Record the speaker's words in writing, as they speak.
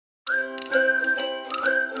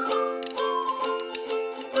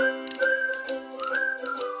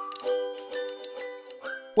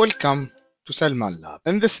Welcome to Salman Lab.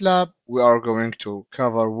 In this lab, we are going to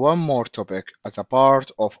cover one more topic as a part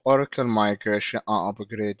of Oracle migration and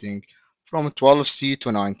upgrading from 12c to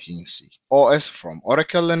 19c, OS from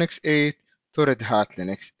Oracle Linux 8 to Red Hat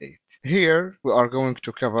Linux 8. Here, we are going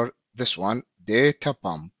to cover this one, data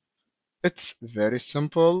pump. It's very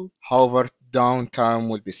simple, however, downtime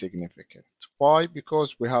will be significant. Why?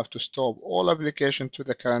 Because we have to stop all application to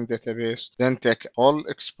the current database, then take all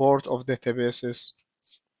export of databases,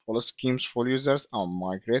 full schemes, full users, and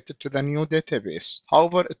migrate it to the new database.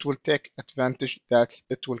 However, it will take advantage that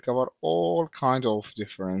it will cover all kind of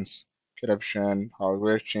difference, corruption,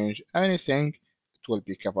 hardware change, anything, it will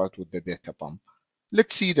be covered with the data pump.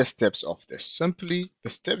 Let's see the steps of this. Simply, the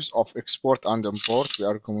steps of export and import we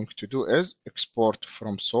are going to do is export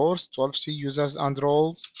from source 12c users and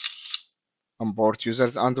roles, import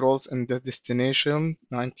users and roles in the destination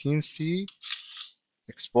 19c,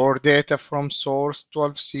 export data from source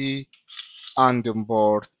 12c, and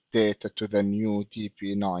import data to the new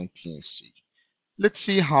DP19c. Let's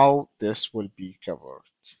see how this will be covered.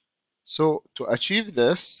 So to achieve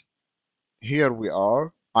this, here we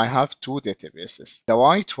are. I have two databases. The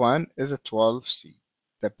white one is a 12c.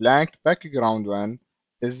 The blank background one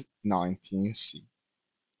is 19c.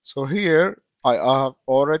 So here I have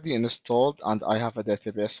already installed and I have a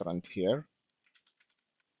database run here.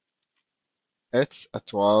 It's a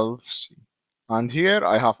 12c. And here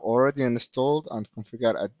I have already installed and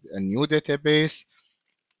configured a new database.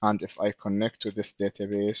 And if I connect to this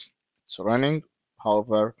database, it's running.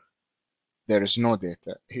 However, there is no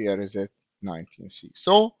data. Here is it 19c.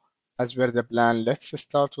 So as per the plan, let's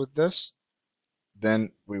start with this.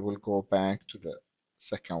 Then we will go back to the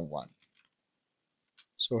second one.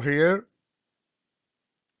 So here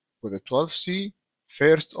with the 12c,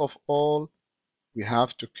 first of all, we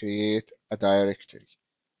have to create a directory.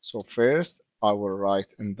 So first, I will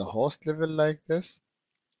write in the host level like this,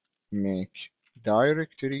 make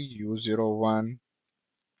directory u01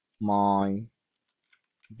 my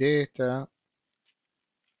data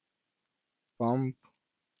pump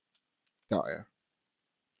dir.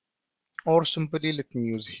 Or simply let me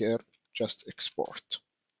use here just export,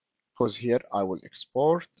 because here I will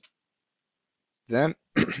export, then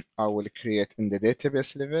I will create in the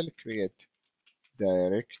database level, create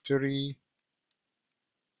directory,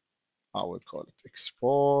 I will call it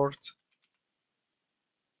export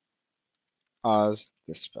as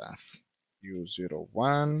this path,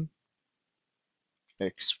 u01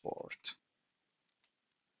 export.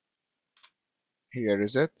 Here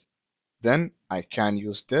is it. Then I can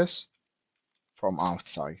use this from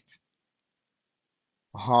outside.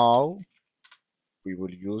 How we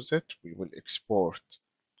will use it? We will export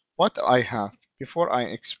what I have. Before I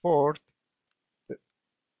export,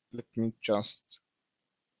 let me just,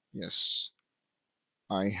 yes,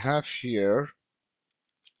 I have here,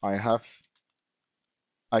 I have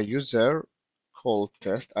a user called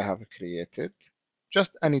test I have created.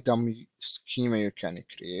 Just any dummy schema you can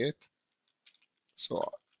create. So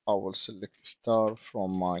I will select star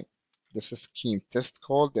from my, this is scheme test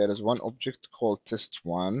call. There is one object called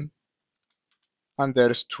test1, and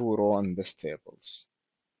there is two row in this tables.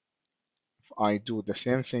 If I do the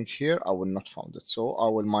same thing here, I will not find it. So I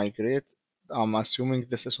will migrate. I'm assuming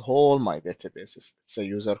this is all my databases. It's a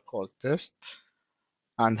user called test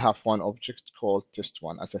and have one object called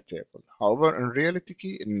test1 as a table. However, in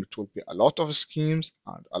reality, it will be a lot of schemes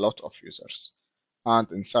and a lot of users.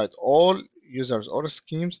 And inside all users or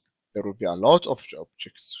schemes, there will be a lot of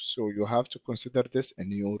objects. So you have to consider this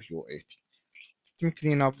in your U80. Let me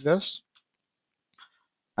clean up this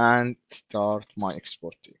and start my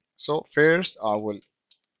exporting. So first I will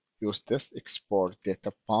use this export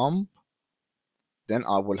data pump. Then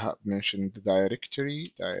I will have mentioned the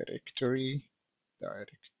directory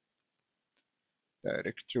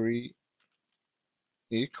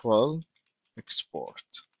equal export.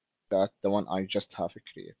 That's the one I just have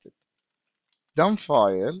created. Dump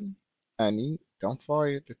file, any dump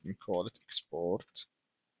file, let me call it export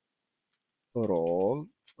role,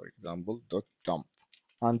 for example, dot dump.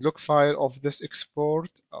 And log file of this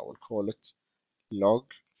export, I will call it log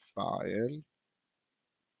file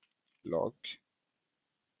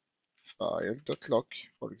dot log,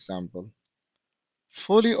 for example.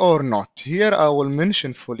 Fully or not. Here I will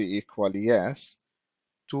mention fully equal yes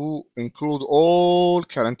to include all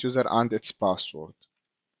current user and its password.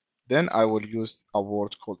 Then I will use a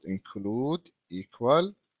word called include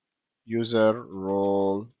equal user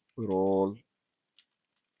role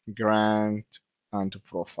grant and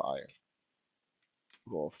profile.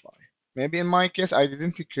 Maybe in my case I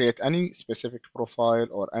didn't create any specific profile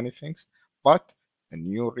or anything, but a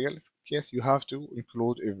new real case, you have to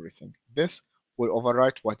include everything. This will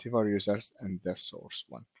overwrite whatever users in the source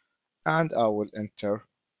one. And I will enter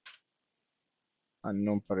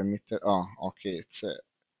unknown parameter. Oh, okay,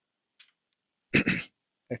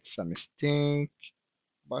 it's a mistake,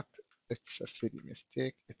 but it's a silly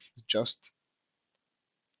mistake. It's just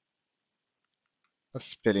a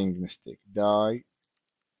spelling mistake. Directory.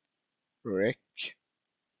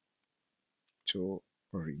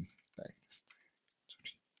 Like this.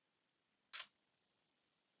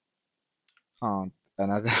 And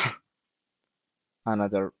another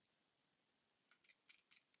another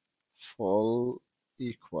full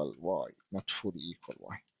equal y, not fully equal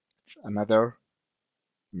y. It's another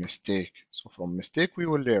mistake. So from mistake we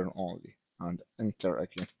will learn only and enter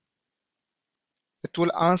again. It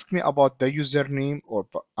will ask me about the username or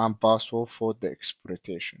and password for the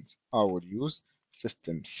exploitations. I will use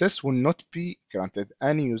system. Sys will not be granted.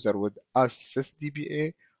 Any user with a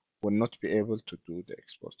sysdba will not be able to do the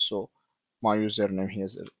export. So my username here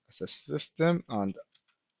is a system, and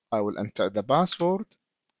I will enter the password,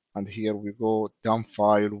 and here we go, dump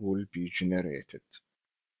file will be generated.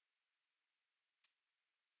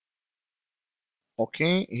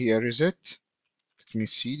 Okay, here is it. Let me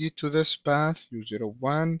cd to this path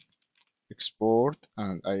u01 export,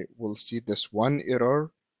 and I will see this one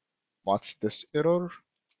error. What's this error?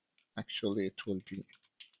 Actually, it will be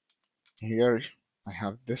here. I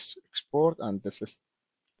have this export, and this is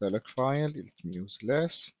the log file. Let me use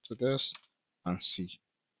less to this and see.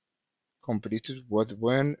 Completed with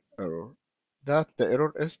one error. That the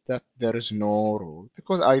error is that there is no role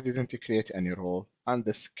because I didn't create any role, and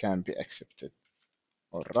this can be accepted.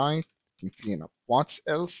 All right, clean up. What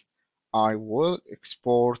else? I will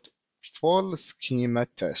export full schema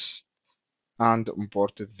test and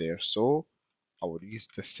import it there. So I will use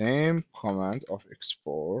the same command of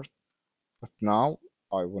export, but now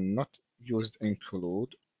I will not use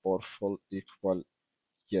include or full equal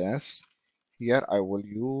yes. Here I will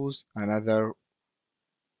use another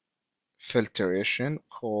filtration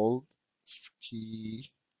called schemas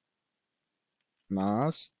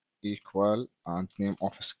equal, and name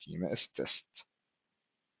of schema is test.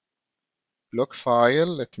 Log file,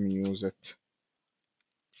 let me use it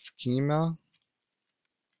schema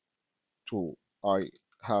 2. I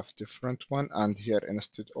have different one, and here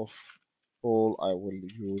instead of all I will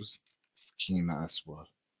use schema as well.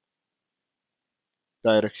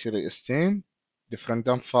 Directory is same, different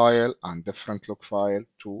dump file and different log file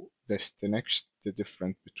to distinguish the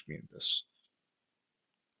difference between this.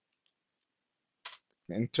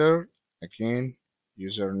 Enter again,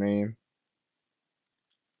 username,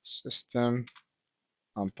 system,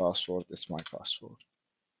 and password is my password.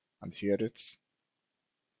 And here it's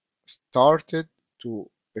started to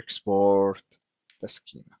export the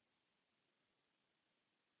schema.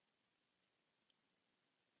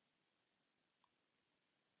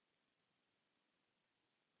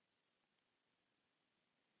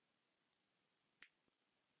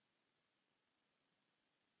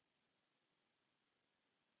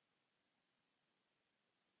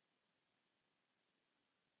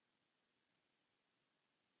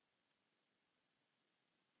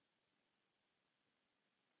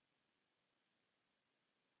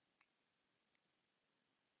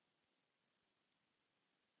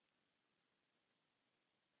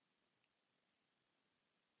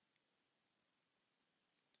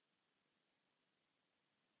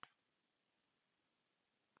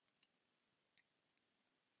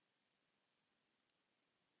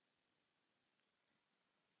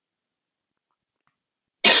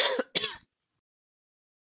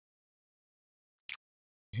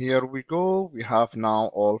 Here we go, we have now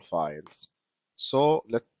all files. So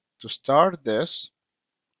to start this,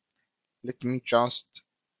 let me just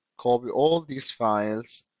copy all these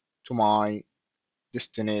files to my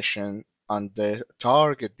destination and the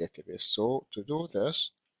target database. So to do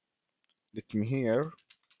this, let me here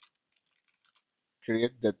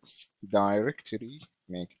create that directory,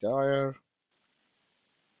 make dir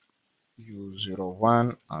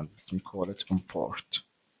u01, and let me call it import.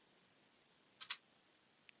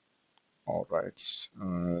 All right,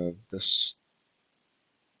 this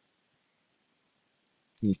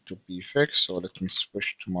need to be fixed. So let me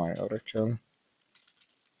switch to my Oracle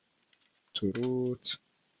to root.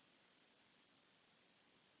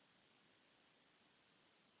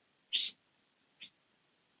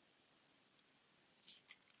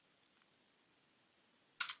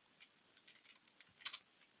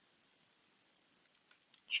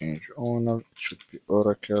 Change owner, it should be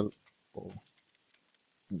Oracle or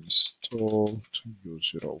install to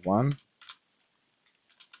u01.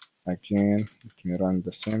 Again, let me run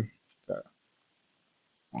the same.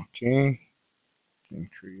 Okay,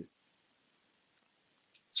 increase.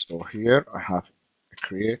 So here I have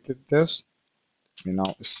created this. Let me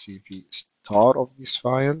now cv star of these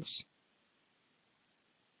files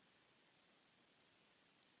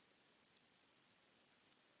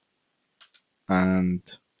and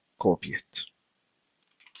copy it.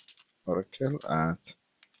 Oracle at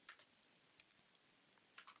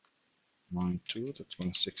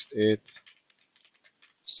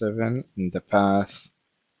 92.168.7 in the path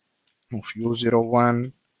of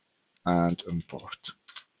U01 and import.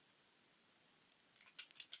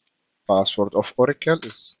 Password of Oracle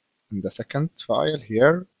is in the second file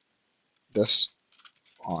here. This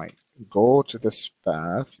I go to this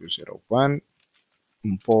path U01,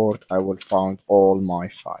 import, I will find all my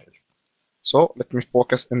files. So let me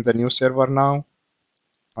focus in the new server now.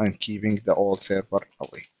 I'm keeping the old server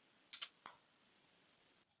away.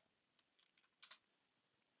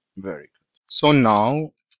 Very good. So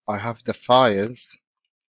now I have the files.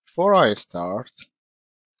 Before I start,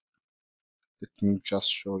 let me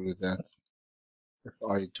just show you that if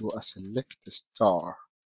I do a select star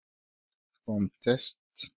from test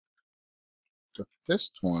to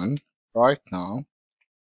test one, right now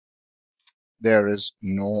there is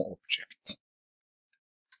no object.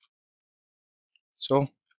 So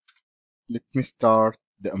let me start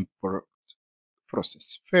the import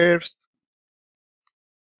process. First,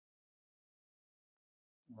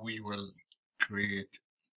 we will create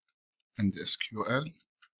in the SQL,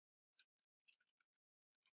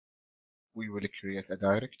 we will create a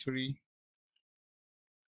directory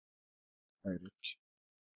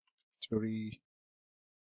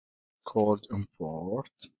called import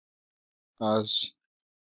as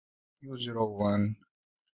U01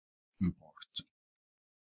 import,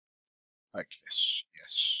 like this.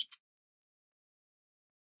 Yes.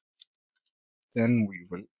 Then we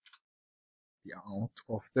will be out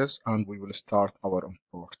of this and we will start our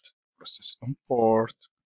import process. Import,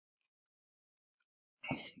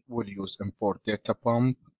 we'll use import data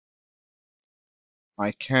pump.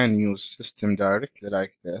 I can use system directly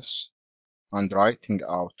like this and writing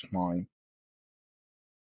out my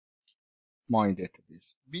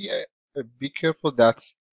database. Be careful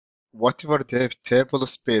that whatever the table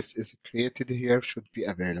space is created here should be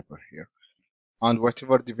available here, and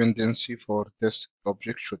whatever dependency for this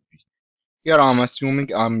object should be. Here I'm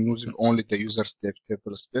assuming I'm using only the user's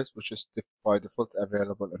table space, which is by default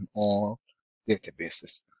available in all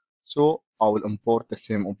databases. So I will import the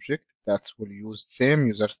same object that will use same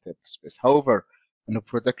user's table space. However, in a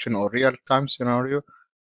production or real-time scenario,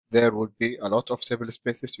 there will be a lot of table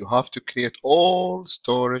spaces. You have to create all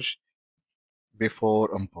storage before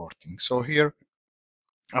importing. So here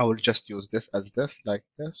I will just use this as this, like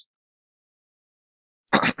this,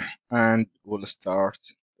 and we'll start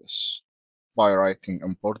this by writing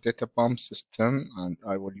import data pump system, and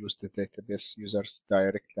I will use the database users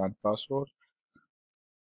directly and password,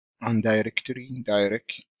 and directory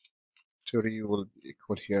will be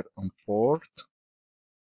equal here import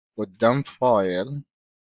with dump file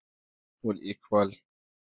will equal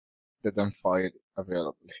the dump file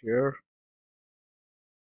available here,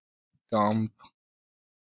 dump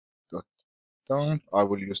dot dump. I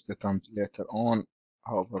will use the dump later on.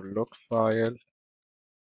 However, log file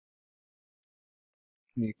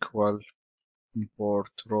equal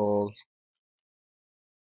import role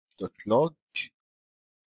dot log,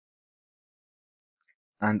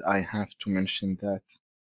 and I have to mention that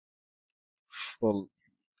full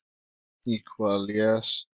equal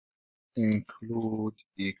yes, include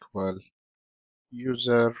equal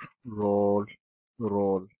user role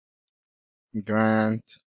grant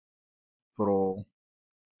profile,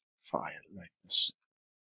 like this.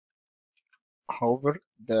 However,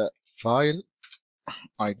 the file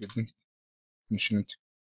I didn't mention it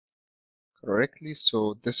correctly,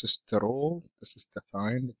 so this is the role, this is the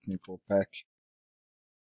file. Let me go back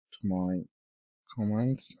to my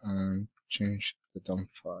commands and change the dump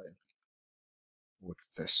file with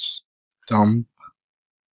this dump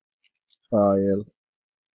file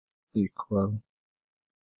equal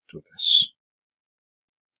to this.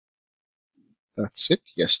 That's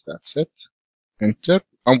it. Yes, that's it. Enter,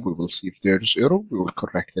 and we will see if there is error. We will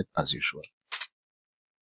correct it as usual.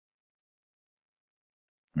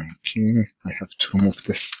 Okay, I have to remove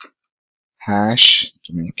this hash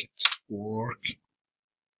to make it work,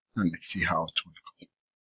 and let's see how it will go.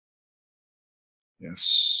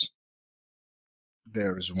 Yes,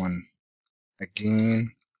 there is one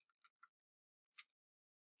again.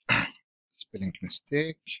 Spelling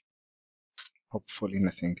mistake. Hopefully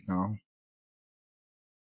nothing now.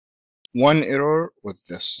 One error with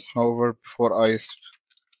this. However, before I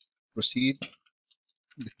proceed,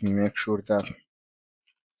 Let me make sure that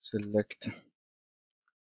select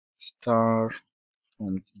star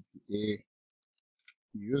from DBA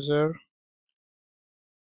user,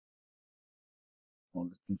 or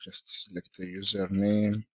let me just select the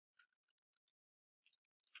username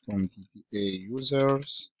from DBA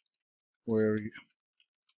users, where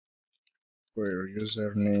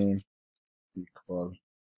username equal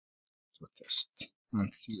to test,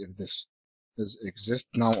 and see if this is exist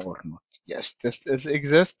now or not. Yes, this is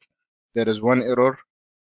exist. There is one error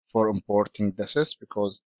for importing the sys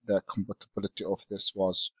because the compatibility of this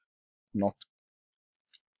was not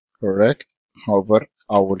correct. However,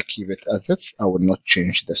 I will keep it as it's. I will not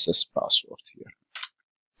change the sys password here.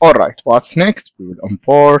 Alright, what's next? We will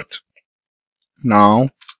import. Now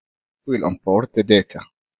we'll import the data.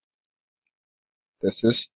 This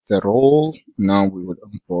is the role. Now we will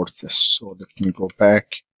import this. So let me go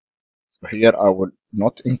back. So here I will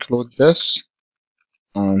not include this,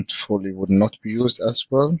 and fully would not be used as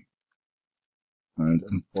well. And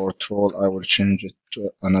import role, I will change it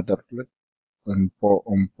to another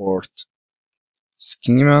import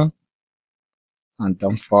schema, and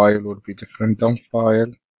dump file will be different dump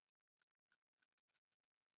file.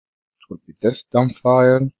 It will be this dump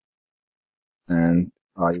file, and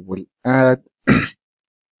I will add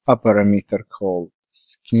a parameter called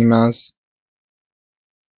schemas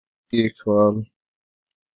equal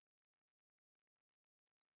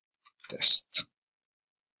test.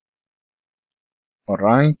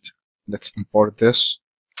 Alright, let's import this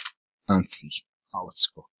and see how it's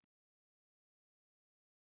going.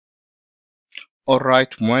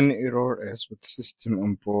 Alright, one error is with system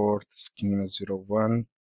import schema 01.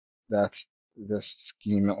 That's this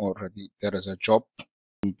schema already. There is a job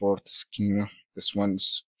import schema. This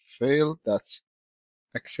one's failed. That's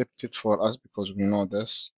accepted for us because we know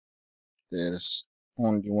this. There's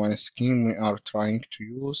only one scheme we are trying to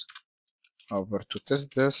use. However, to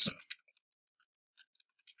test this,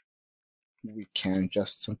 we can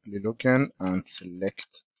just simply log in and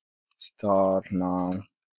select star now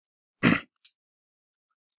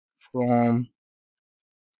from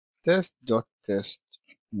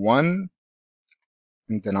test.test1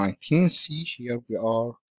 in the 19C. Here we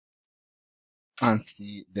are, and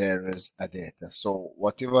see there is a data. So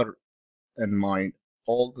whatever in my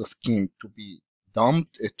old scheme to be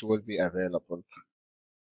dumped, it will be available.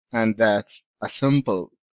 And that's a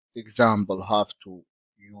simple example how to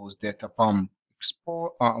use data pump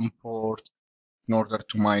export import in order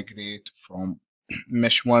to migrate from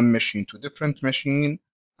one machine to different machine,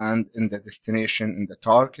 and in the destination in the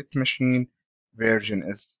target machine version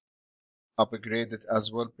is upgraded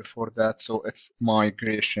as well before that, so it's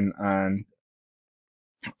migration and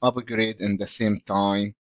upgrade in the same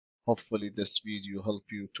time. Hopefully this video help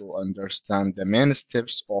you to understand the main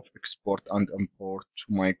steps of export and import to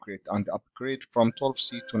migrate and upgrade from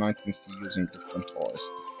 12C to 19C using different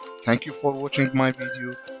OS. Thank you for watching my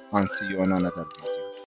video, and see you in another video.